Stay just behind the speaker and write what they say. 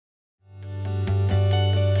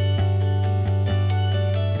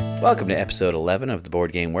Welcome to episode 11 of the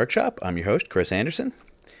Board Game Workshop. I'm your host, Chris Anderson.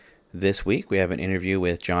 This week we have an interview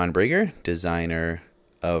with John Brieger, designer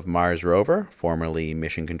of Mars Rover, formerly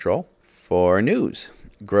Mission Control. For news,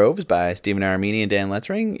 Groves by Stephen Armini and Dan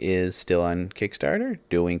Letzring is still on Kickstarter,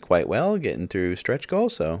 doing quite well, getting through stretch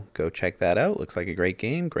goals, so go check that out. Looks like a great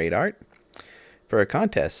game, great art. For a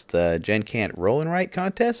contest, the Gen Can't Roll and Write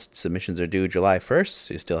contest, submissions are due July 1st,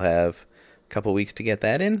 so you still have a couple weeks to get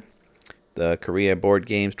that in. The Korea Board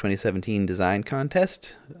Games 2017 Design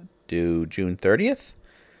Contest, due June 30th.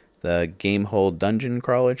 The Game Hold Dungeon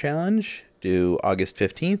Crawler Challenge, due August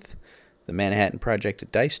 15th. The Manhattan Project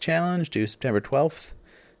Dice Challenge, due September 12th.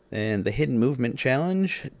 And the Hidden Movement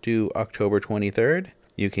Challenge, due October 23rd.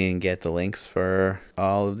 You can get the links for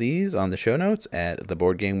all of these on the show notes at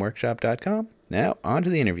theboardgameworkshop.com. Now, on to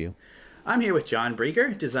the interview. I'm here with John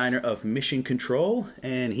Brieger, designer of Mission Control,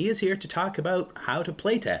 and he is here to talk about how to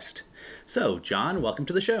playtest. So, John, welcome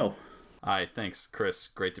to the show. Hi, thanks, Chris.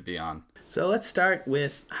 Great to be on. So let's start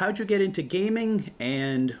with how'd you get into gaming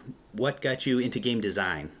and what got you into game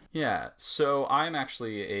design? Yeah, so I'm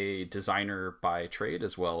actually a designer by trade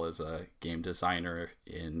as well as a game designer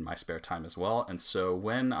in my spare time as well. And so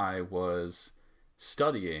when I was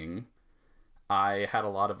studying, I had a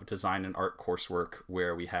lot of design and art coursework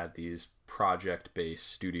where we had these project-based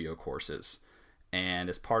studio courses. And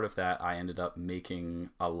as part of that, I ended up making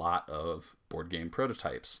a lot of board game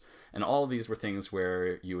prototypes. And all of these were things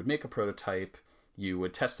where you would make a prototype, you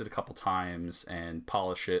would test it a couple times and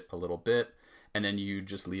polish it a little bit, and then you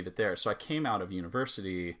just leave it there. So I came out of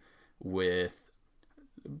university with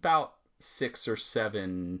about 6 or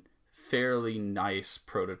 7 fairly nice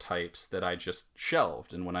prototypes that I just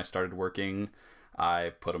shelved. And when I started working,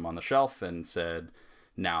 I put them on the shelf and said,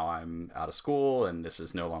 now I'm out of school and this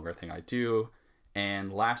is no longer a thing I do.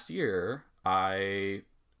 And last year, I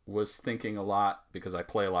was thinking a lot because I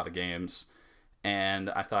play a lot of games. And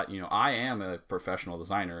I thought, I am a professional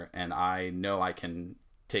designer and I know I can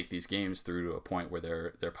take these games through to a point where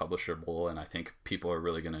they're publishable and I think people are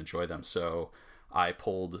really going to enjoy them. So I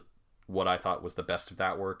pulled what I thought was the best of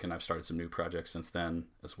that work, and I've started some new projects since then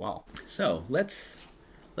as well. So let's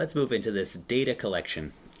move into this data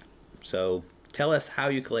collection. So tell us how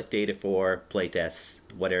you collect data for playtests.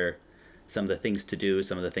 What are some of the things to do,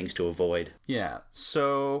 some of the things to avoid? Yeah,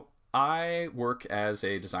 so I work as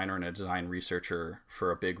a designer and a design researcher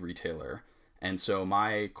for a big retailer. And so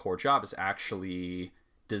my core job is actually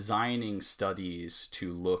designing studies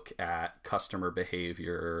to look at customer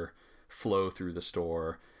behavior, flow through the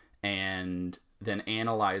store, and then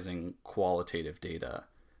analyzing qualitative data.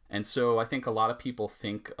 And so I think a lot of people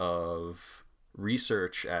think of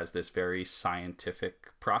research as this very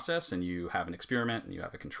scientific process, and you have an experiment and you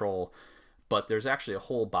have a control, but there's actually a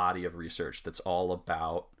whole body of research that's all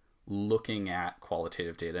about looking at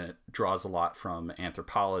qualitative data. It draws a lot from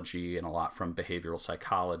anthropology and a lot from behavioral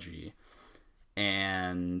psychology.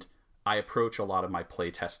 And I approach a lot of my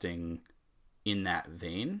playtesting in that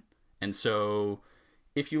vein. And so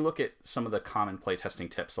if you look at some of the common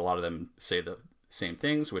playtesting tips, a lot of them say the same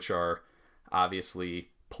things, which are obviously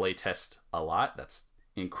playtest a lot. That's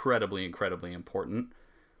incredibly, incredibly important.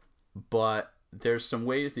 But there's some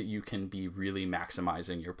ways that you can be really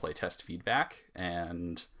maximizing your playtest feedback.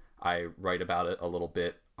 And I write about it a little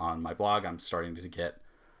bit on my blog. I'm starting to get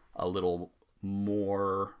a little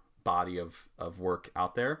more body of work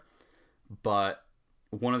out there. But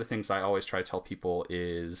one of the things I always try to tell people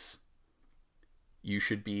is you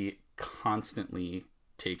should be constantly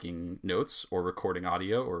taking notes or recording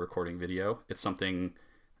audio or recording video. It's something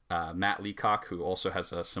Matt Leacock, who also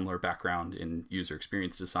has a similar background in user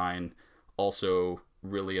experience design, also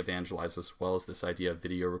really evangelizes, as well as this idea of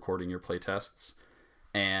video recording your playtests.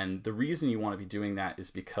 And the reason you want to be doing that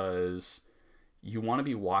is because you want to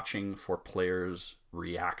be watching for players'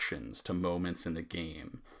 reactions to moments in the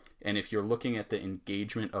game. And if you're looking at the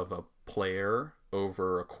engagement of a player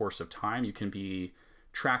over a course of time, you can be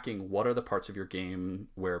tracking what are the parts of your game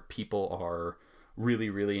where people are really,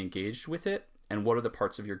 really engaged with it, and what are the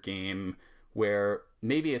parts of your game where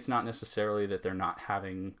maybe it's not necessarily that they're not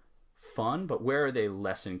having fun, but where are they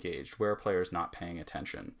less engaged? Where are players not paying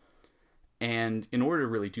attention? And in order to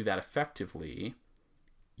really do that effectively,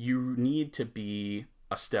 you need to be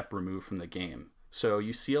a step removed from the game. So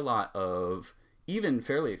you see a lot of even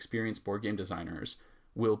fairly experienced board game designers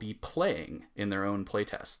will be playing in their own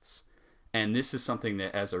playtests. And this is something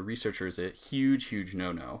that as a researcher is a huge, huge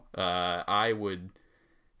no-no. I would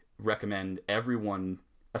recommend everyone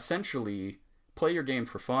essentially play your game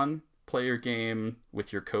for fun, play your game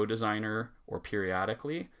with your co-designer or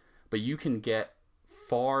periodically, but you can get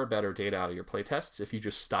far better data out of your playtests if you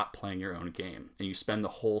just stop playing your own game and you spend the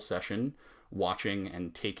whole session watching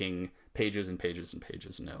and taking pages and pages and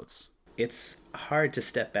pages of notes. It's hard to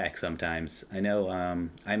step back sometimes. I know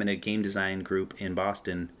I'm in a game design group in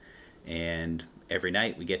Boston, and every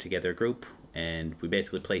night we get together a group and we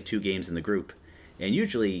basically play 2 games in the group. And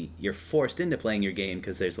usually you're forced into playing your game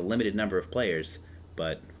because there's a limited number of players.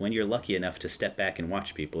 But when you're lucky enough to step back and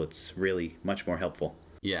watch people, it's really much more helpful.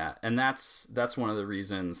 Yeah, and that's one of the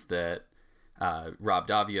reasons that Rob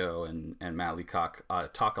Davio and Matt Leacock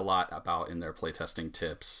talk a lot about in their playtesting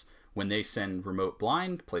tips. When they send remote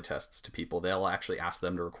blind playtests to people, they'll actually ask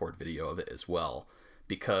them to record video of it as well.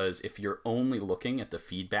 Because if you're only looking at the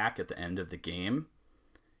feedback at the end of the game,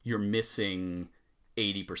 you're missing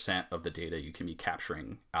 80% of the data you can be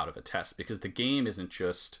capturing out of a test. Because the game isn't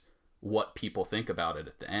just what people think about it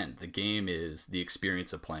at the end. The game is the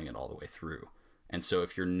experience of playing it all the way through. And so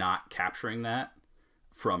if you're not capturing that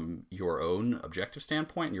from your own objective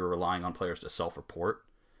standpoint, and you're relying on players to self-report,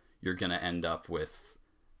 you're going to end up with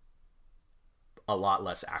a lot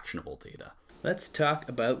less actionable data. Let's talk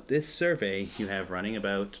about this survey you have running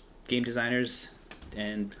about game designers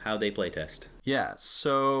and how they playtest. Yeah,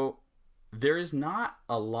 so there is not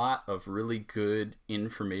a lot of really good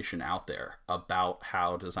information out there about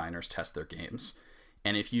how designers test their games.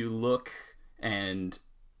 And if you look, and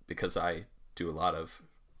because I do a lot of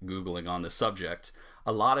Googling on this subject,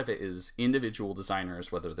 a lot of it is individual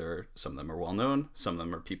designers, whether some of them are well known, some of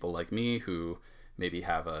them are people like me who maybe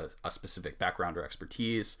have a specific background or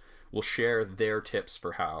expertise, will share their tips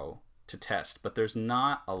for how to test. But there's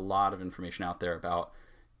not a lot of information out there about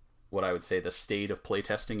what I would say the state of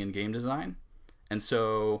playtesting in game design. And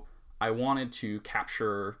so I wanted to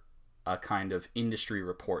capture a kind of industry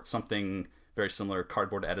report, something very similar.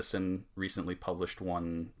 Cardboard Edison recently published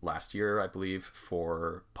one last year, I believe,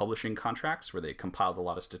 for publishing contracts, where they compiled a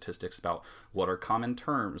lot of statistics about what are common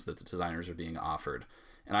terms that the designers are being offered.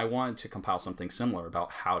 And I wanted to compile something similar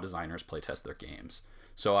about how designers playtest their games.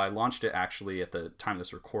 So I launched it actually at the time of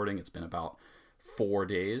this recording. It's been about 4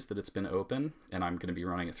 days that it's been open, and I'm going to be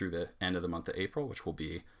running it through the end of the month of April, which will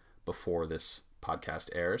be before this podcast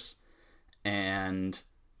airs, and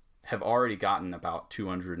have already gotten about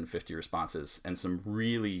 250 responses and some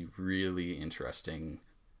really, really interesting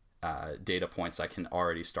data points I can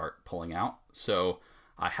already start pulling out. So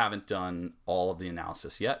I haven't done all of the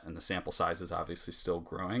analysis yet, and the sample size is obviously still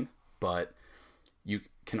growing, but you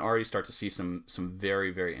can already start to see some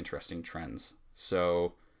very, very interesting trends.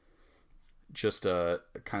 So just a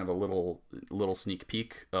kind of a little sneak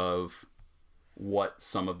peek of what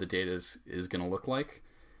some of the data is going to look like.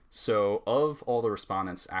 So of all the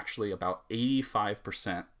respondents, actually about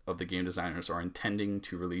 85% of the game designers are intending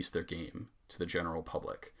to release their game to the general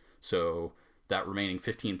public. So that remaining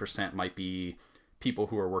 15% might be people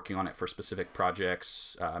who are working on it for specific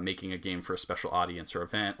projects, making a game for a special audience or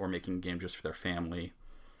event, or making a game just for their family.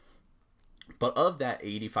 But of that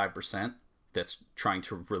 85% that's trying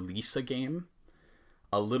to release a game,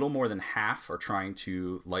 a little more than half are trying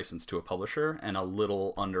to license to a publisher, and a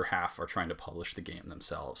little under half are trying to publish the game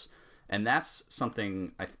themselves. And that's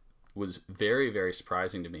something was very, very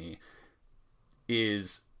surprising to me,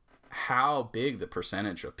 is how big the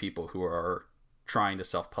percentage of people who are trying to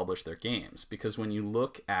self-publish their games. Because when you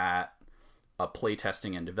look at a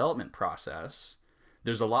playtesting and development process,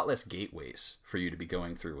 there's a lot less gateways for you to be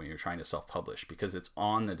going through when you're trying to self-publish, because it's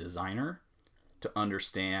on the designer to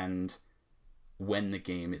understand when the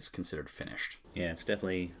game is considered finished. Yeah, it's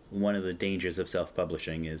definitely one of the dangers of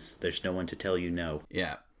self-publishing is there's no one to tell you no.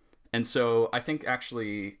 Yeah. And so I think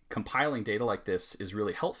actually compiling data like this is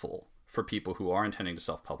really helpful for people who are intending to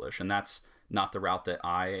self-publish. And that's not the route that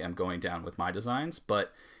I am going down with my designs,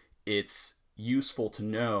 but it's useful to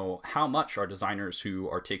know how much are designers who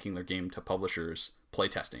are taking their game to publishers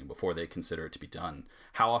playtesting before they consider it to be done.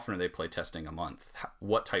 How often are they playtesting a month?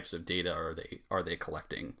 What types of data are they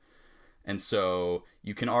collecting? And so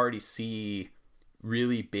you can already see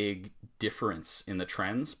really big difference in the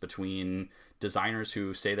trends between designers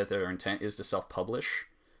who say that their intent is to self-publish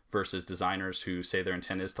versus designers who say their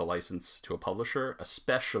intent is to license to a publisher,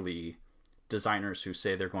 especially designers who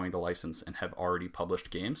say they're going to license and have already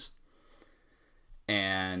published games.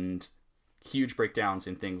 And huge breakdowns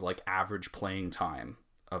in things like average playing time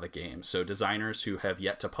of a game. So designers who have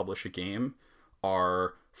yet to publish a game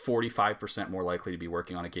are 45% more likely to be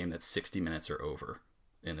working on a game that's 60 minutes or over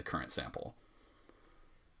in the current sample.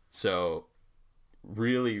 So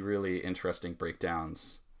really, really interesting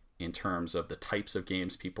breakdowns in terms of the types of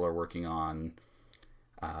games people are working on,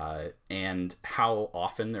 and how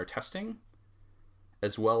often they're testing,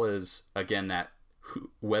 as well as, again, that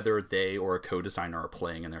whether they or a co-designer are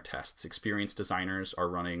playing in their tests. Experienced designers are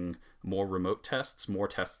running more remote tests, more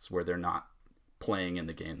tests where they're not playing in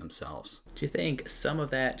the game themselves. Do you think some of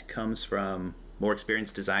that comes from more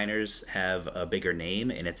experienced designers have a bigger name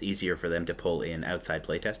and it's easier for them to pull in outside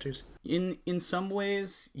playtesters? In some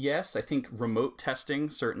ways, yes. I think remote testing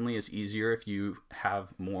certainly is easier if you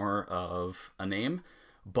have more of a name,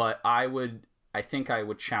 but I think I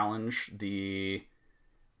would challenge the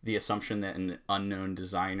assumption that an unknown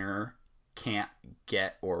designer can't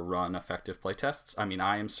get or run effective playtests. I mean,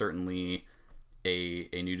 I am certainly a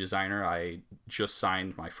new designer. I just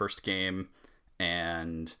signed my first game,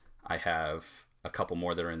 and I have a couple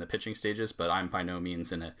more that are in the pitching stages, but I'm by no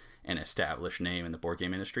means an established name in the board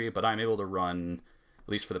game industry. But I'm able to run, at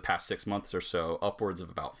least for the past 6 months or so, upwards of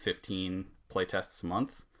about 15 playtests a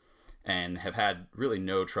month, and have had really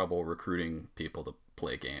no trouble recruiting people to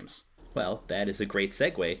play games. Well, that is a great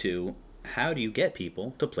segue to how do you get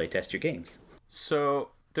people to playtest your games? So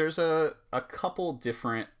there's a couple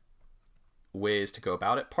different ways to go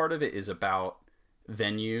about it. Part of it is about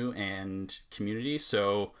venue and community.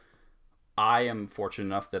 So I am fortunate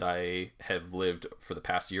enough that I have lived for the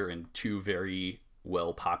past year in two very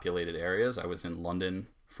well-populated areas. I was in London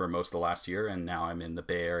for most of the last year, and now I'm in the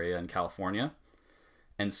Bay Area in California.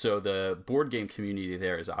 And so the board game community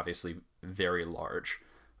there is obviously very large.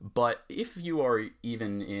 But if you are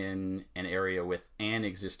even in an area with an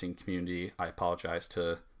existing community, I apologize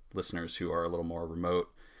to listeners who are a little more remote,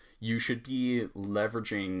 you should be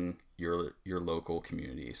leveraging your local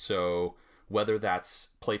community. So whether that's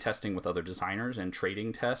playtesting with other designers and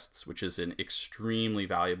trading tests, which is an extremely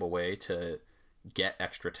valuable way to get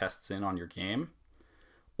extra tests in on your game,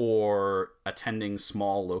 or attending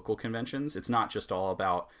small local conventions. It's not just all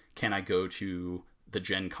about, can I go to the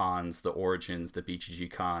Gen Cons, the Origins, the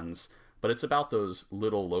BGG Cons, but it's about those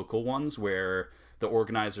little local ones where the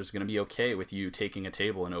organizer is going to be okay with you taking a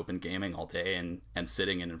table and open gaming all day and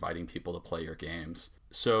sitting and inviting people to play your games.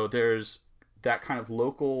 So there's that kind of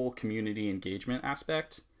local community engagement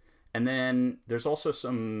aspect. And then there's also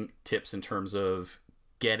some tips in terms of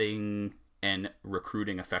getting and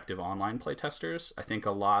recruiting effective online playtesters. I think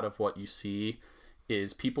a lot of what you see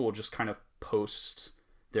is people will just kind of post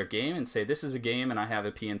their game and say, this is a game and I have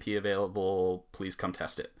a PNP available, please come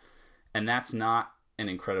test it. And that's not an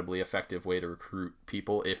incredibly effective way to recruit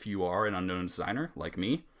people if you are an unknown designer like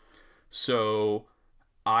me. So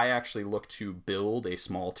I actually look to build a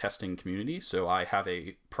small testing community. So I have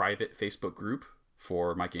a private Facebook group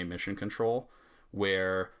for my game Mission Control,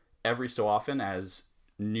 where every so often, as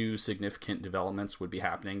new significant developments would be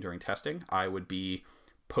happening during testing, I would be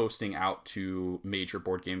posting out to major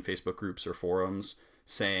board game Facebook groups or forums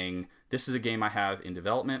saying, this is a game I have in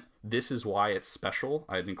development. This is why it's special.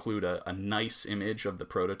 I'd include a nice image of the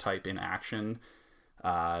prototype in action,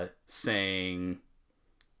 saying,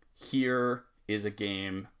 here is a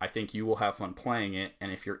game. I think you will have fun playing it.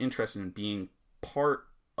 And if you're interested in being part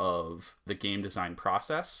of the game design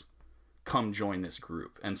process, come join this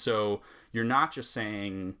group. And so you're not just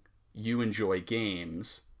saying you enjoy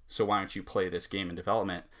games, so why don't you play this game in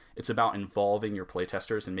development? It's about involving your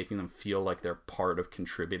playtesters and making them feel like they're part of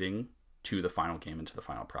contributing to the final game and to the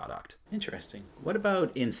final product. Interesting. What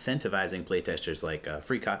about incentivizing playtesters, like a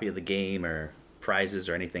free copy of the game or prizes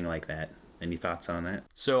or anything like that? Any thoughts on that?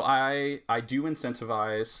 So I do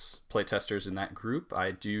incentivize playtesters in that group.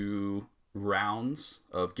 I do rounds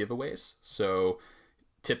of giveaways. So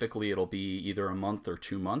typically it'll be either a month or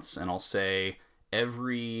 2 months, and I'll say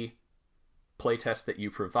every playtest that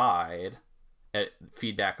you provide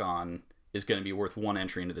feedback on is going to be worth 1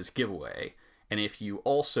 entry into this giveaway. And if you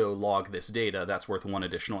also log this data, that's worth 1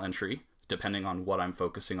 additional entry, depending on what I'm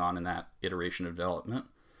focusing on in that iteration of development.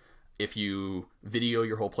 If you video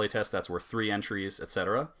your whole playtest, that's worth 3 entries,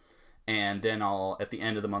 etc. And then at the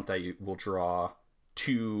end of the month, I will draw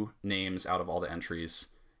 2 names out of all the entries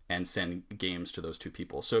and send games to those 2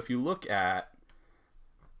 people. So if you look at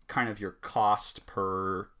kind of your cost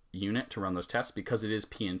per unit to run those tests, because it is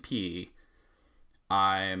P&P,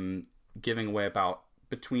 I'm giving away about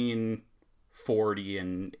between $40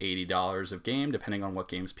 and $80 of game, depending on what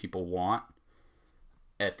games people want,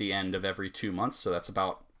 at the end of every 2 months. So that's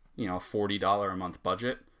about, $40 a month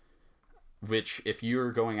budget, which if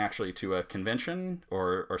you're going actually to a convention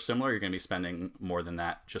or similar, you're going to be spending more than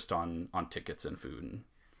that just on tickets and food and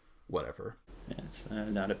whatever. Yeah, it's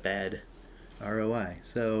not a bad ROI.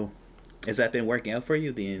 So has that been working out for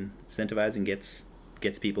you? The incentivizing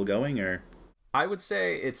gets people going, or? I would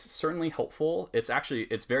say it's certainly helpful. It's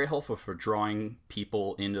very helpful for drawing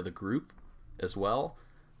people into the group as well.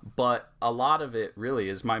 But a lot of it really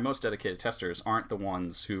is my most dedicated testers aren't the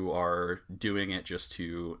ones who are doing it just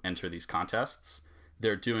to enter these contests.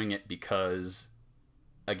 They're doing it because,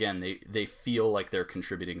 again, they feel like they're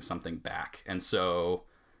contributing something back. And so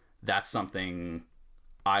that's something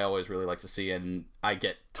I always really like to see, and I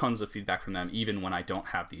get tons of feedback from them even when I don't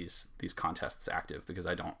have these contests active, because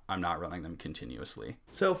I'm not running them continuously.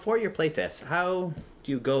 So for your playtests, how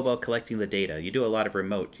do you go about collecting the data? You do a lot of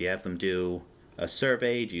remote. Do you have them do a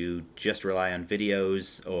survey? Do you just rely on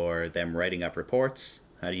videos or them writing up reports?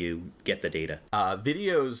 How do you get the data?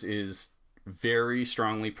 Videos is very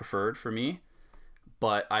strongly preferred for me,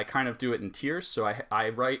 but I kind of do it in tiers. So I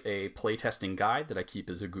write a playtesting guide that I keep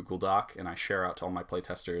as a Google Doc, and I share out to all my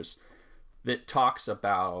playtesters, that talks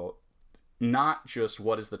about not just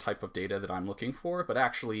what is the type of data that I'm looking for, but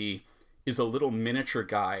actually is a little miniature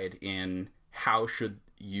guide in how should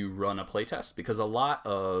you run a playtest. Because a lot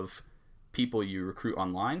of people you recruit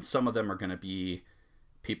online, some of them are going to be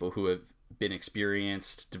people who have been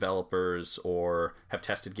experienced developers or have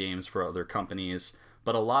tested games for other companies.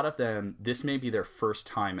 But a lot of them, this may be their first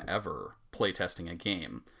time ever playtesting a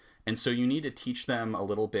game. And so you need to teach them a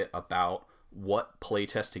little bit about what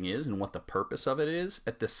playtesting is and what the purpose of it is.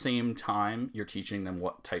 At the same time, you're teaching them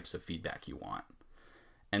what types of feedback you want.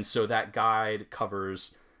 And so that guide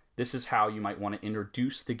covers, this is how you might want to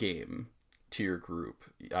introduce the game to your group.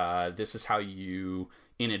 This is how you,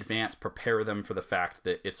 in advance, prepare them for the fact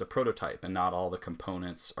that it's a prototype and not all the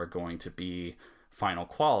components are going to be final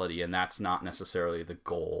quality, and that's not necessarily the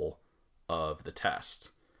goal of the test.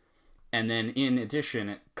 And then in addition,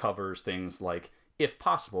 it covers things like, if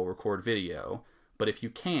possible, record video, but if you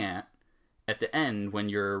can't, at the end when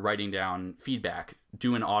you're writing down feedback,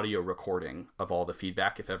 do an audio recording of all the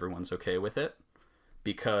feedback if everyone's okay with it.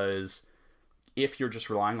 Because if you're just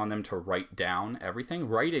relying on them to write down everything,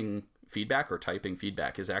 writing feedback or typing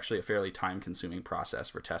feedback is actually a fairly time-consuming process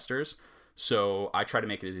for testers. So I try to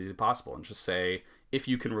make it as easy as possible and just say, if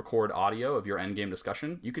you can record audio of your endgame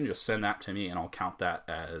discussion, you can just send that to me and I'll count that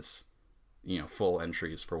as, full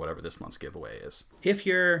entries for whatever this month's giveaway is. If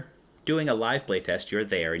you're doing a live playtest, you're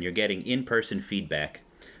there and you're getting in-person feedback,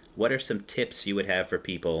 what are some tips you would have for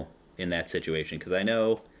people in that situation? Because I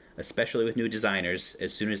know, especially with new designers,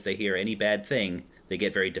 as soon as they hear any bad thing, they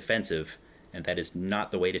get very defensive, and that is not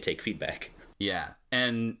the way to take feedback. Yeah,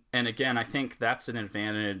 and again, I think that's an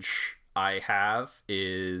advantage I have,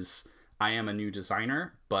 is I am a new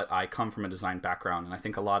designer, but I come from a design background, and I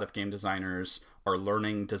think a lot of game designers are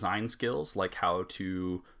learning design skills, like how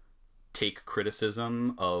to take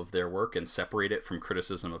criticism of their work and separate it from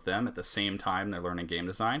criticism of them at the same time they're learning game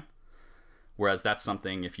design. Whereas that's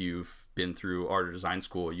something, if you've been through art or design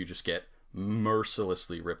school, you just get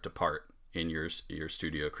mercilessly ripped apart in your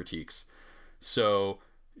studio critiques. So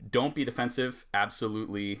don't be defensive.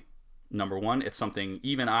 Absolutely. Number one, it's something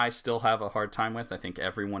even I still have a hard time with. I think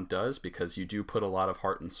everyone does, because you do put a lot of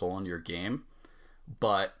heart and soul into your game.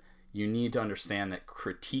 But you need to understand that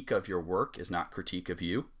critique of your work is not critique of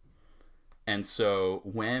you. And so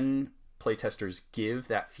when playtesters give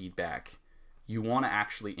that feedback, you want to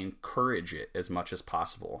actually encourage it as much as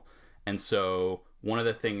possible. And so one of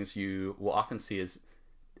the things you will often see is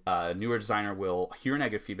a newer designer will hear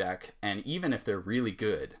negative feedback, and even if they're really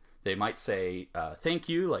good, they might say, thank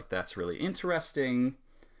you, like that's really interesting,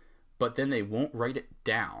 but then they won't write it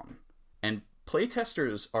down. And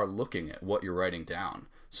playtesters are looking at what you're writing down.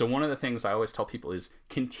 So one of the things I always tell people is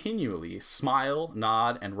continually smile,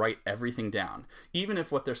 nod, and write everything down, even if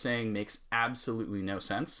what they're saying makes absolutely no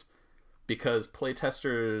sense, because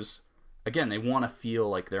playtesters, again, they want to feel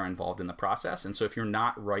like they're involved in the process. And so if you're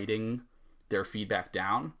not writing their feedback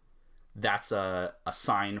down, that's a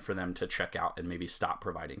sign for them to check out and maybe stop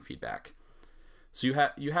providing feedback. So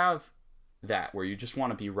you have that where you just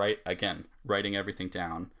want to be writing everything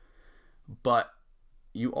down, but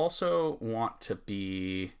you also want to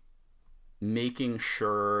be making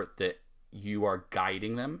sure that you are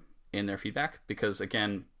guiding them in their feedback, because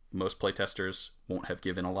again, most playtesters won't have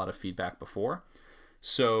given a lot of feedback before.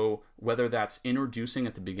 So whether that's introducing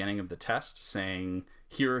at the beginning of the test, saying,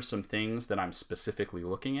 here are some things that I'm specifically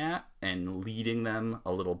looking at, and leading them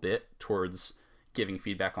a little bit towards giving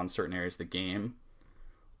feedback on certain areas of the game,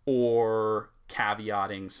 or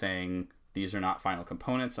caveating, saying, these are not final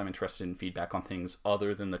components, I'm interested in feedback on things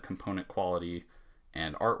other than the component quality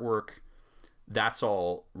and artwork. That's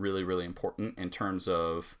all really, really important in terms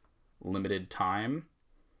of limited time,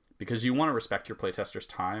 because you want to respect your playtesters'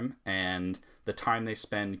 time, and the time they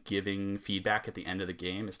spend giving feedback at the end of the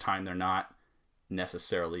game is time they're not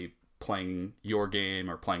necessarily playing your game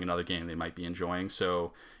or playing another game they might be enjoying.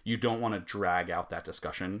 So you don't want to drag out that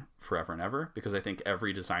discussion forever and ever, because I think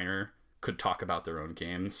every designer could talk about their own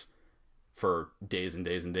games for days and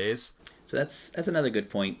days and days. So that's another good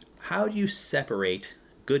point. How do you separate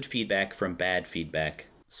good feedback from bad feedback?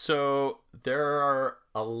 So there are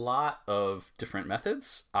a lot of different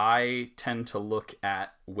methods. I tend to look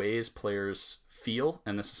at ways players feel,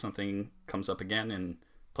 and this is something comes up again in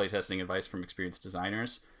playtesting advice from experienced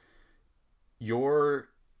designers. Your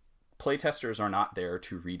playtesters are not there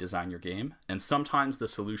to redesign your game, and sometimes the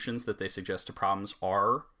solutions that they suggest to problems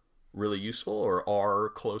are really useful or are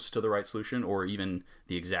close to the right solution or even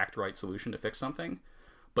the exact right solution to fix something.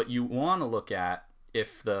 But you want to look at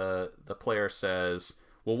if the player says,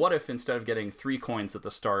 well, what if instead of getting 3 coins at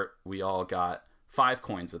the start, we all got 5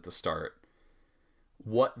 coins at the start?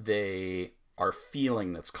 What they are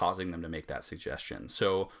feeling that's causing them to make that suggestion.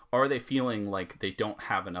 So are they feeling like they don't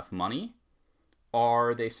have enough money?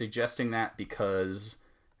 Are they suggesting that because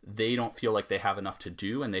they don't feel like they have enough to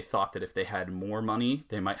do and they thought that if they had more money,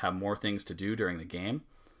 they might have more things to do during the game?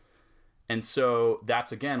 And so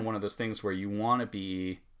that's, again, one of those things where you want to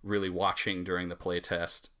be really watching during the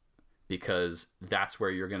playtest, because that's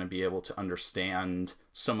where you're going to be able to understand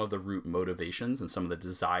some of the root motivations and some of the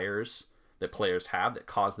desires that players have that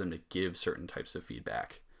cause them to give certain types of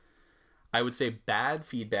feedback. I would say bad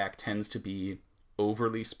feedback tends to be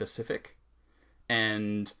overly specific,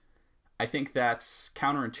 and I think that's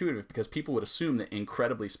counterintuitive because people would assume that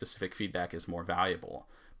incredibly specific feedback is more valuable.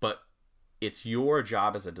 But it's your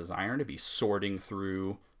job as a designer to be sorting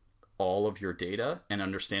through all of your data and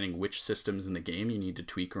understanding which systems in the game you need to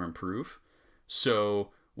tweak or improve. So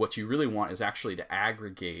what you really want is actually to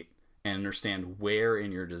aggregate and understand where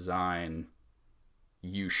in your design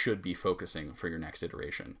you should be focusing for your next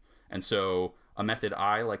iteration. And so a method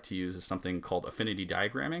I like to use is something called affinity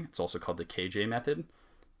diagramming. It's also called the KJ method.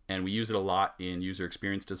 And we use it a lot in user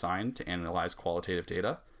experience design to analyze qualitative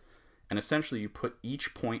data. And essentially you put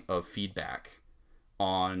each point of feedback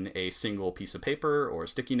on a single piece of paper or a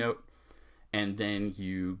sticky note, and then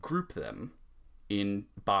you group them in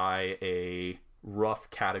by a rough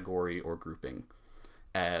category or grouping.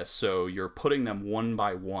 So you're putting them one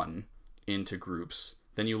by one into groups.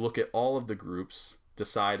 Then you look at all of the groups,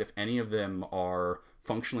 decide if any of them are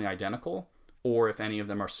functionally identical or if any of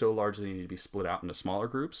them are so large they need to be split out into smaller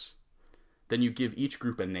groups. Then you give each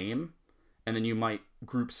group a name, and then you might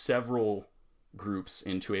group several groups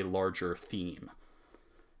into a larger theme.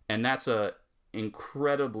 And that's a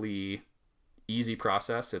incredibly easy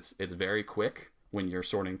process. It's very quick when you're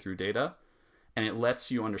sorting through data, and it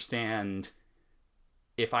lets you understand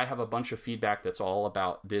if I have a bunch of feedback that's all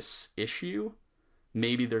about this issue,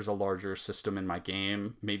 maybe there's a larger system in my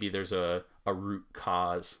game. Maybe there's a root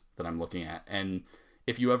cause that I'm looking at. And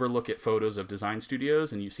if you ever look at photos of design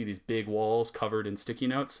studios and you see these big walls covered in sticky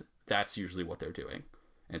notes, that's usually what they're doing.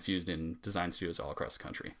 And it's used in design studios all across the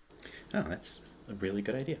country. Oh, that's a really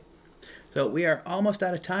good idea. So we are almost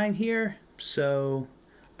out of time here. So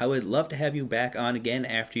I would love to have you back on again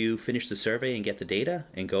after you finish the survey and get the data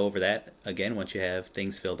and go over that again once you have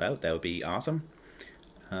things filled out. That would be awesome.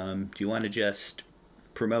 Do you want to just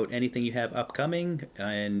promote anything you have upcoming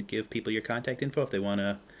and give people your contact info if they want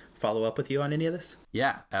to follow up with you on any of this?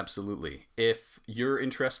 Yeah, absolutely. If you're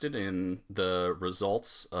interested in the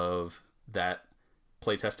results of that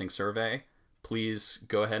playtesting survey, please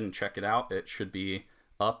go ahead and check it out. It should be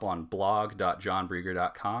up on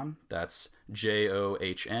blog.johnbrieger.com. That's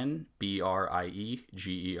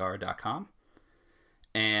JOHNBRIEGER.com.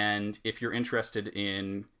 And if you're interested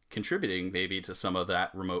in contributing maybe to some of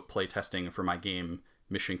that remote playtesting for my game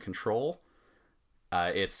Mission Control,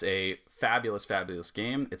 it's a fabulous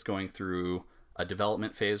game. It's going through a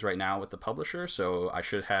development phase right now with the publisher, so I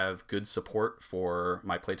should have good support for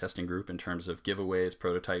my playtesting group in terms of giveaways,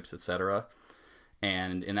 prototypes, etc.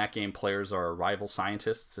 And in that game, players are rival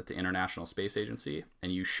scientists at the International Space Agency,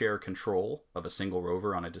 and you share control of a single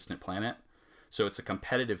rover on a distant planet. So it's a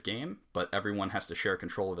competitive game, but everyone has to share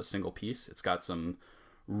control of a single piece. It's got some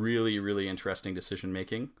really interesting decision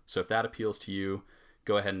making. So if that appeals to you,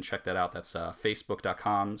 go ahead and check that out. That's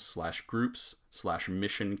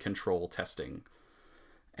facebook.com/groups/mission control testing.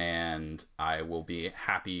 And I will be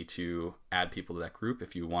happy to add people to that group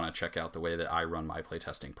if you want to check out the way that I run my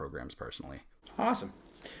playtesting programs personally. Awesome.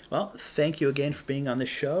 Well, thank you again for being on the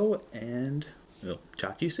show, and we'll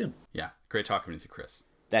talk to you soon. Yeah, great talking with you, Chris.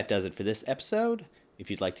 That does it for this episode. If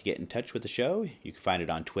you'd like to get in touch with the show, you can find it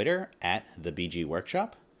on Twitter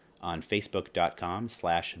 @TheBGWorkshop, on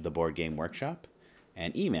Facebook.com/TheBoardGameWorkshop,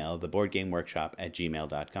 and email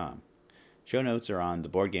theboardgameworkshop@gmail.com. Show notes are on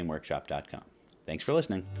theboardgameworkshop.com. Thanks for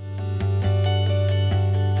listening.